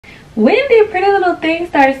When did Pretty Little Thing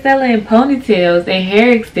start selling ponytails and hair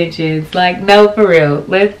extensions? Like, no, for real.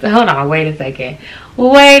 Let's hold on. Wait a second.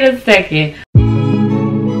 Wait a second.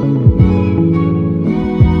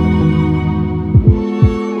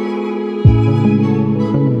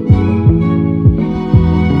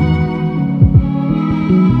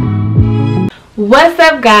 What's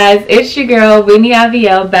up, guys? It's your girl Whitney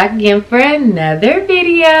back again for another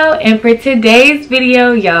video. And for today's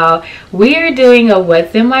video, y'all, we are doing a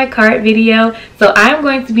what's in my cart video. So I'm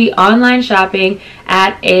going to be online shopping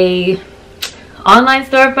at a online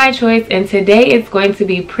store of my choice, and today it's going to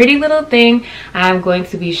be Pretty Little Thing. I'm going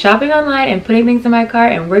to be shopping online and putting things in my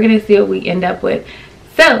cart, and we're going to see what we end up with.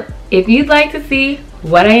 So if you'd like to see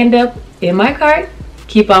what I end up in my cart,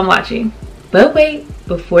 keep on watching. But wait,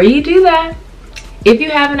 before you do that, if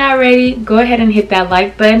you haven't already, go ahead and hit that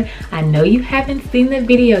like button. I know you haven't seen the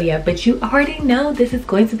video yet, but you already know this is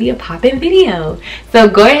going to be a poppin' video. So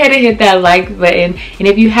go ahead and hit that like button. And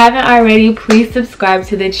if you haven't already, please subscribe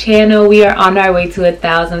to the channel. We are on our way to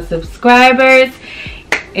 1,000 subscribers.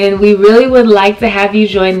 And we really would like to have you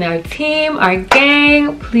join our team, our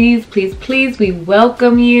gang. Please, please, please, we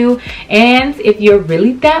welcome you. And if you're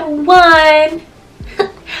really that one,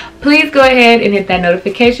 please go ahead and hit that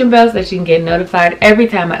notification bell so that you can get notified every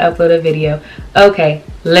time I upload a video. Okay,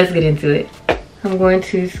 let's get into it. I'm going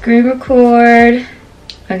to screen record.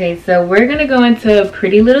 Okay, so we're gonna go into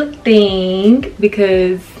Pretty Little Thing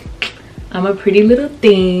because I'm a pretty little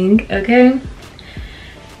thing, okay?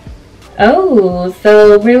 Oh,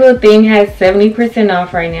 so Pretty Little Thing has 70%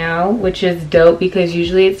 off right now, which is dope because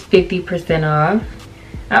usually it's 50% off.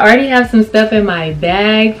 I already have some stuff in my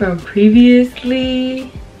bag from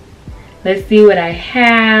previously. Let's see what I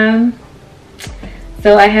have.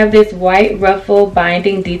 So I have this white ruffle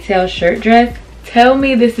binding detail shirt dress. Tell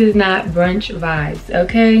me this is not brunch vibes,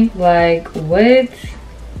 okay? Like, what?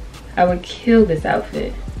 I would kill this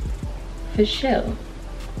outfit. For sure.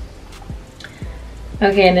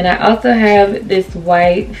 Okay, and then I also have this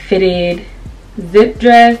white fitted zip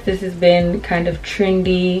dress. This has been kind of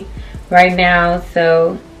trendy right now,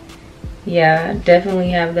 so yeah, definitely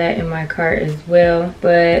have that in my cart as well.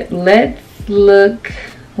 But let's look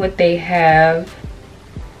what they have.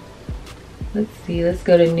 Let's see, let's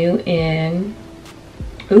go to new in.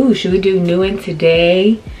 Ooh, should we do new in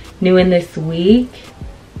today, new in this week,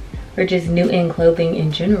 or just new in clothing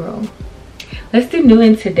in general? Let's do new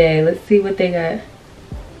in today. Let's see what they got.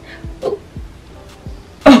 Oh,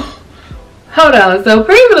 hold on. So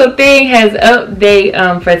Pretty Little Thing has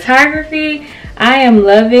update photography. I am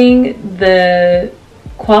loving the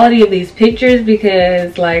quality of these pictures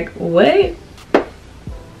because, like, what?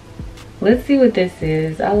 Let's see what this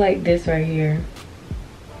is. I like this right here.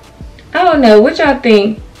 I don't know. What y'all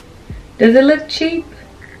think? Does it look cheap?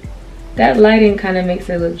 That lighting kind of makes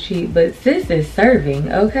it look cheap, but this is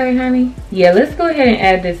serving. Okay, honey? Yeah, let's go ahead and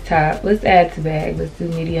add this top. Let's add to bag. Let's do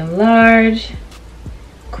medium large.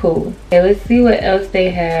 Cool. Okay, let's see what else they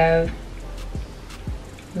have.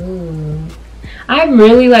 Ooh. I'm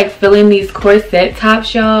really like feeling these corset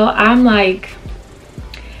tops, y'all. I'm like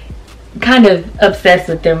kind of obsessed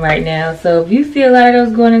with them right now. So if you see a lot of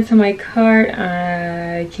those going into my cart,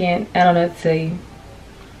 I don't know what to tell you.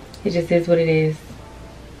 It just is what it is.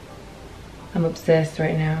 I'm obsessed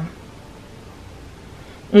right now.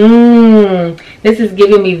 This is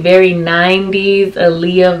giving me very 90s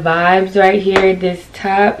Aaliyah vibes right here. This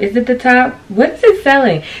top, is it the top? What's it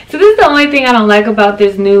selling? So this is the only thing I don't like about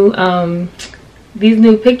this new these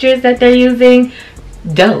new pictures that they're using.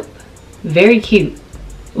 Dope, very cute.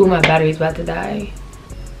 Ooh, my battery's about to die.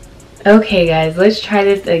 Okay guys, let's try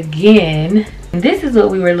this again. This is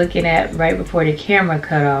what we were looking at right before the camera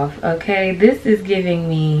cut off. Okay, this is giving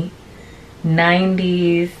me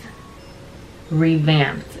 90s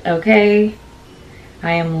revamped. Okay,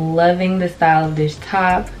 I am loving the style of this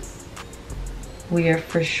top. We are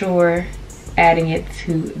for sure adding it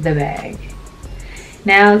to the bag.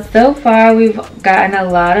 Now, so far we've gotten a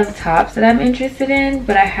lot of tops that I'm interested in,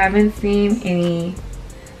 but I haven't seen any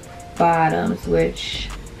bottoms, which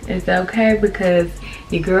is okay because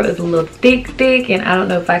your girl is a little thick, and I don't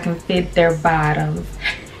know if I can fit their bottoms.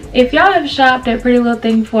 If y'all have shopped at Pretty Little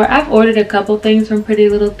Thing before, I've ordered a couple things from Pretty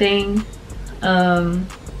Little Thing.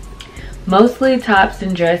 Mostly tops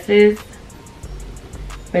and dresses,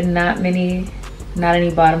 but not any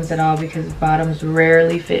bottoms at all because bottoms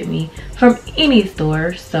rarely fit me from any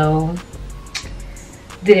store, so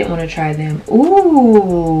didn't want to try them.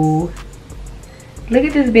 Ooh, look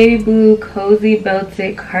at this baby blue cozy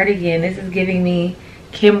belted cardigan. This is giving me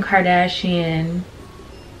Kim Kardashian,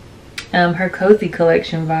 her cozy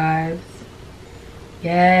collection vibes.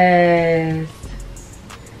 Yes,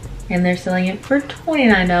 And they're selling it for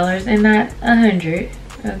 $29 and not $100.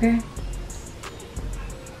 Okay.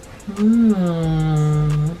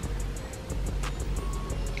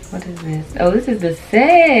 What is this? Oh, this is the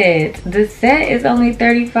set. The set is only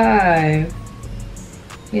 $35.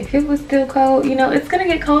 If it was still cold, you know, it's gonna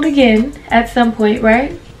get cold again at some point,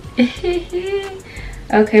 right?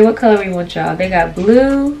 Okay, what color we want, y'all? They got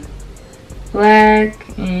blue, black,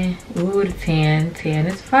 and ooh, the tan. Tan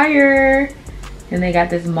is fire. And they got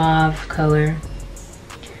this mauve color.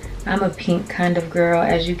 I'm a pink kind of girl,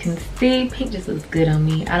 as you can see. Pink just looks good on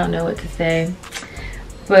me. I don't know what to say.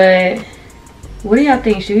 But what do y'all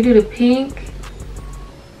think? Should we do the pink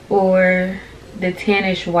or the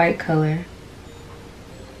tannish white color?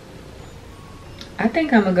 I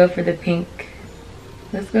think I'm gonna go for the pink.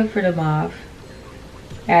 Let's go for the mauve.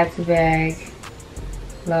 Add to bag.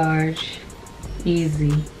 Large.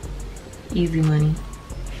 Easy. Easy money.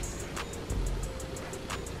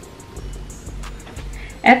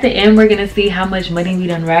 At the end, we're gonna see how much money we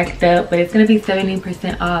done racked up, but it's gonna be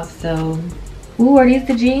 70% off. So, ooh, are these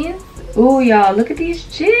the jeans? Ooh, y'all, look at these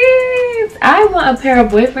jeans. I want a pair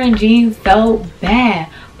of boyfriend jeans so bad,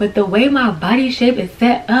 but the way my body shape is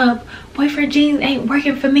set up, boyfriend jeans ain't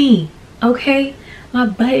working for me. Okay, my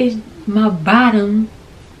bottom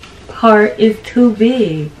part is too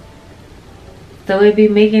big, so it'd be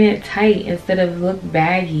making it tight instead of look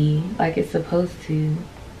baggy like it's supposed to.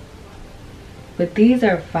 But these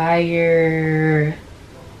are fire.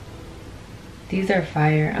 These are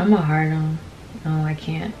fire. I'm a hard on. No, I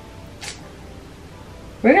can't.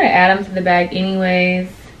 We're gonna add them to the bag anyways.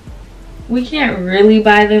 We can't really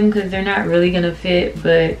buy them because they're not really gonna fit,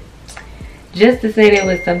 but just to say that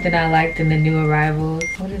was something I liked in the new arrivals.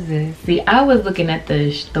 What is this? See, I was looking at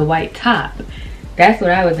the white top. That's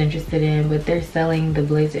what I was interested in, but they're selling the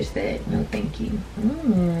blazer set. No, thank you.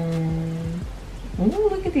 Ooh,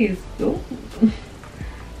 look at these. Ooh.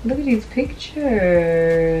 Look at these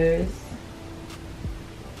pictures.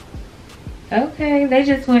 Okay, they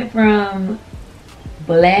just went from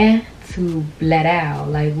blah to blah.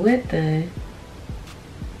 Like, what the?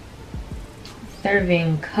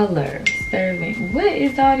 Serving color. Serving. What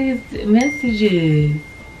is all these messages?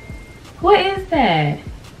 What is that?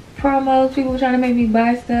 Promos, people trying to make me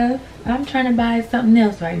buy stuff. I'm trying to buy something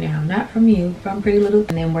else right now. Not from you, from Pretty Little.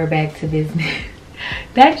 And then we're back to business.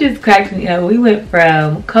 That just cracks me up. We went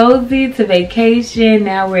from cozy to vacation.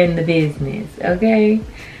 Now we're in the business, okay?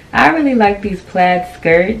 I really like these plaid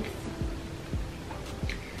skirts.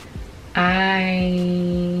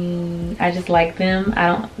 I just like them.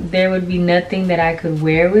 There would be nothing that I could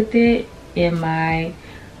wear with it in my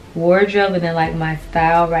wardrobe and then like my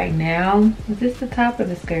style right now. Is this the top or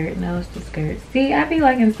the skirt? No, it's the skirt. See, I be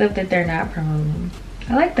liking stuff that they're not promoting.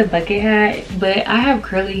 I like the bucket hat, but I have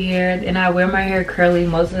curly hair and I wear my hair curly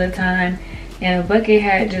most of the time, and a bucket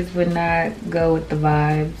hat just would not go with the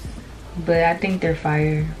vibes. But I think they're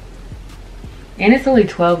fire. And it's only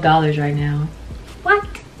 $12 right now. What?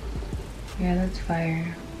 Yeah, that's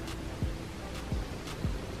fire.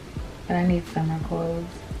 But I need summer clothes.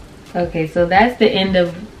 Okay, so that's the end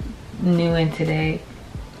of new and today.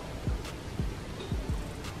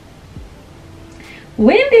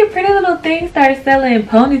 When did Pretty Little Thing start selling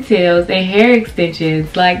ponytails and hair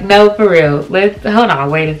extensions? Like, no, for real. Let's hold on.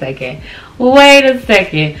 Wait a second. Wait a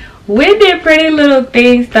second. When did Pretty Little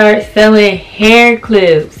Thing start selling hair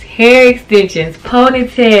clips, hair extensions,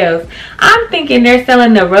 ponytails? I'm thinking they're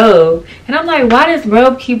selling the robe, and I'm like, why does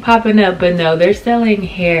robe keep popping up? But no, they're selling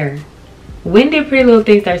hair. When did Pretty Little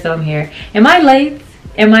Thing start selling hair? Am I late?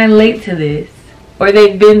 Am I late to this? Or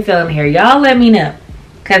they've been selling hair? Y'all let me know,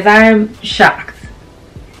 because I'm shocked.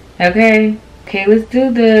 Okay, let's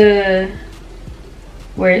do the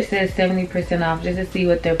where it says 70% off just to see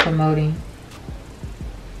what they're promoting.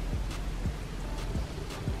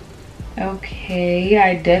 Okay,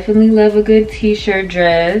 I definitely love a good t-shirt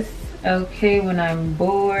dress. Okay, when I'm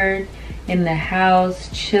bored in the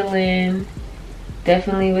house chilling,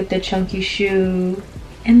 definitely with the chunky shoe.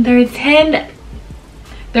 And they're $10.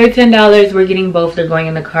 We're getting both. They're going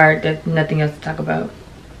in the cart. There's nothing else to talk about.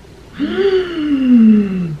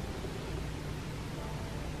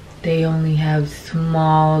 They only have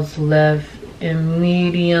smalls left and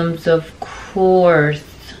mediums, of course.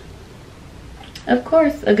 Of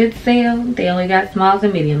course, a good sale. They only got smalls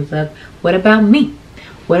and mediums left. What about me?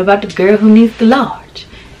 What about the girl who needs the large?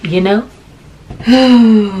 You know?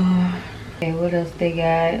 Okay, what else they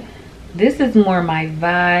got? This is more my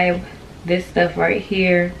vibe. This stuff right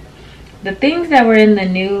here. The things that were in the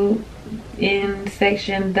new in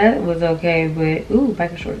section, that was okay, but ooh,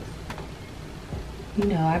 biker shorts. You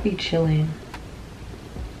know, I be chilling.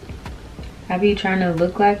 I be trying to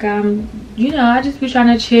look like I'm, you know, I just be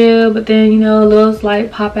trying to chill, but then, you know, a little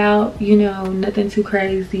slight pop out, you know, nothing too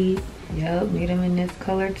crazy. Yep, need them in this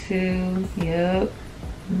color too. Yep.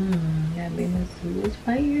 That business suit was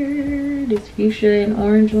fire. This fuchsia and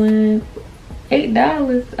orange one,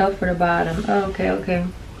 $8. Oh, for the bottom. Oh, okay.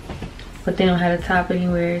 But they don't have a top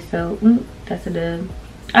anywhere, so that's a dub.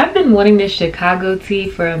 I've been wanting this Chicago tee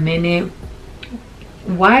for a minute.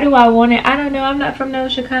 Why do I want it? I don't know. I'm not from no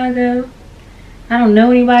Chicago. I don't know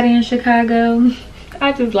anybody in Chicago.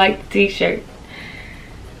 I just like the t-shirt.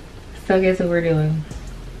 So guess what we're doing?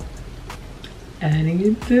 Adding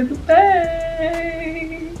it to the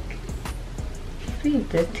bag. See if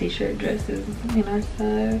this t-shirt dress is in our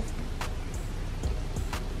size.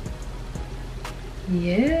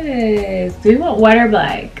 Yes. Do we want white or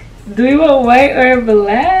black? Do we want white or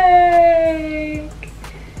black?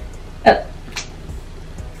 Oh.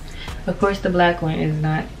 Of course the black one is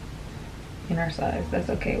not in our size. That's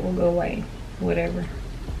okay. We'll go white. Whatever.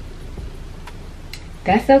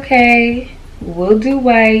 That's okay. We'll do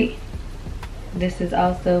white. This is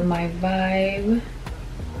also my vibe.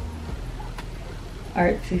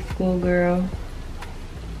 Artsy schoolgirl.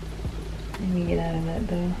 Let me get out of that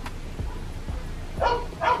though.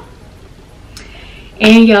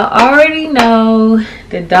 And y'all already know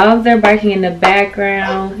the dogs are barking in the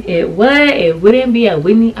background. It wouldn't be a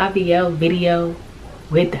Whitney IVL video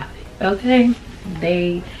without it. Okay?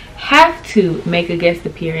 They have to make a guest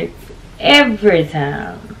appearance every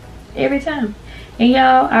time. Every time. And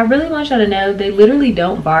y'all, I really want y'all to know they literally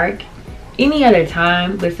don't bark any other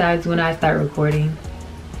time besides when I start recording.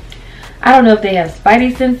 I don't know if they have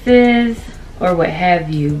spidey senses or what have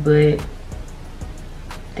you, but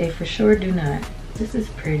they for sure do not. This is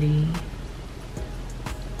pretty.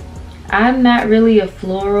 I'm not really a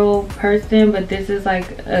floral person, but this is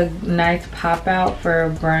like a nice pop out for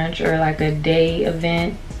a brunch or like a day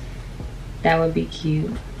event. That would be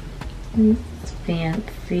cute. It's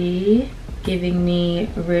fancy. Giving me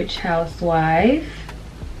rich housewife.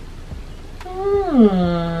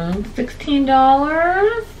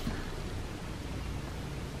 $16.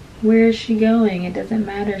 Where is she going? It doesn't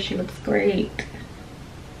matter. She looks great.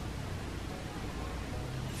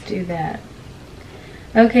 Let's do that.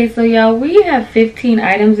 Okay, so y'all, we have 15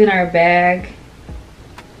 items in our bag.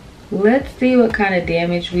 Let's see what kind of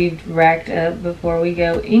damage we've racked up before we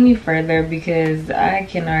go any further, because I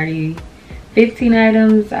can already... 15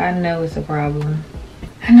 items, I know it's a problem.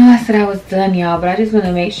 I know I said I was done, y'all, but I just want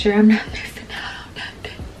to make sure I'm not missing out on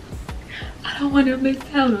nothing. I don't want to miss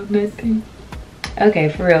out on nothing. Okay,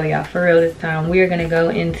 for real, y'all, for real this time. We are going to go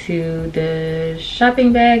into the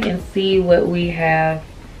shopping bag and see what we have,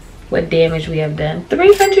 what damage we have done.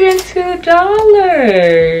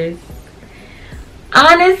 $302.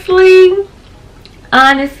 Honestly,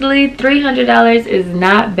 $300 is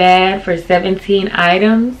not bad for 17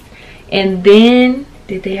 items. And then,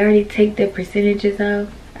 did they already take the percentages off?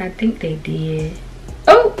 I think they did.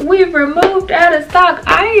 Oh, we've removed out of stock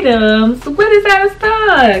items. What is out of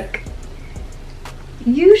stock?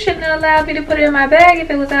 You shouldn't have allowed me to put it in my bag if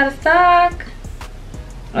it was out of stock.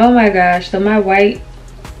 Oh my gosh. So my white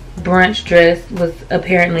brunch dress was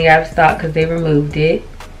apparently out of stock because they removed it.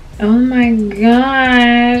 Oh my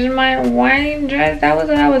gosh. My white dress. That was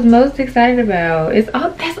what I was most excited about.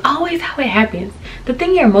 That's always how it happens. The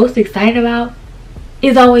thing you're most excited about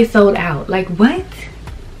is always sold out. Like, what?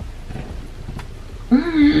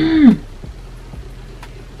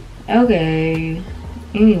 Okay.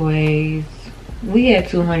 Anyways, we had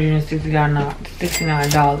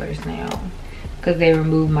 $269 now because they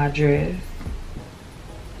removed my dress.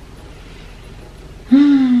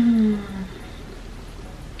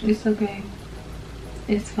 It's okay.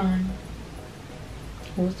 It's fine.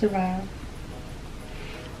 We'll survive.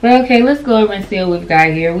 But okay, let's go over and see what we've got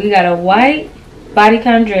here. We got a white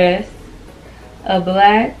bodycon dress, a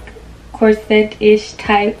black corset-ish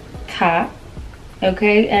type top,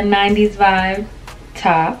 okay, a 90s vibe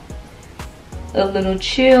top, a little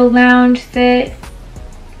chill lounge set,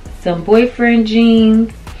 some boyfriend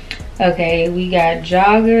jeans. Okay, we got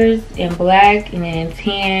joggers in black and then in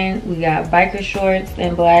tan. We got biker shorts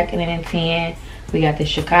in black and then in tan. We got the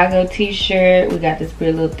Chicago t-shirt. We got this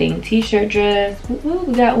pretty little thing t-shirt dress. Ooh,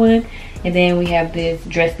 we got one. And then we have this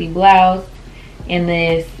dressy blouse and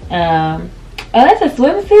this oh, that's a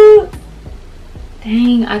swimsuit.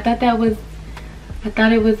 Dang, I thought it was a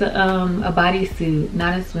bodysuit,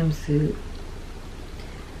 not a swimsuit.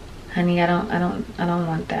 Honey, I don't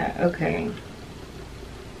want that. Okay.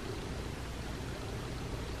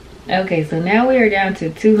 Okay, so now we are down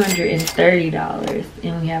to $230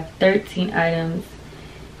 and we have 13 items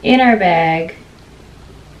in our bag.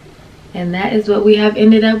 And that is what we have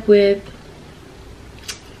ended up with.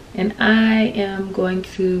 And I am going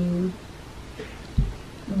to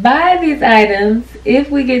buy these items if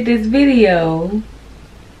we get this video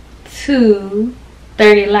to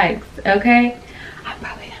 30 likes, okay? I'm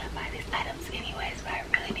probably gonna buy these items anyways, but I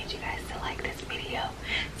really need you guys to like this video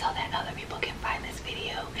so that other people can find this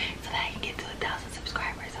video so that I can get to 1,000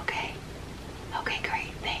 subscribers, okay? Okay,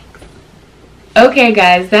 great, thanks. Okay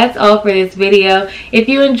guys, that's all for this video. If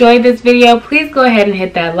you enjoyed this video, please go ahead and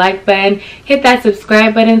hit that like button, hit that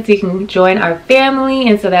subscribe button so you can join our family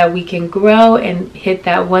and so that we can grow and hit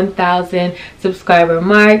that 1,000 subscriber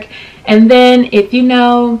mark. And then if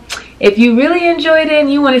you really enjoyed it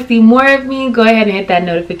and you want to see more of me, go ahead and hit that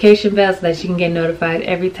notification bell so that you can get notified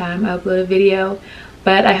every time I upload a video.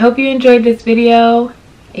 But I hope you enjoyed this video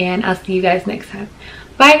and I'll see you guys next time.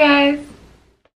 Bye guys.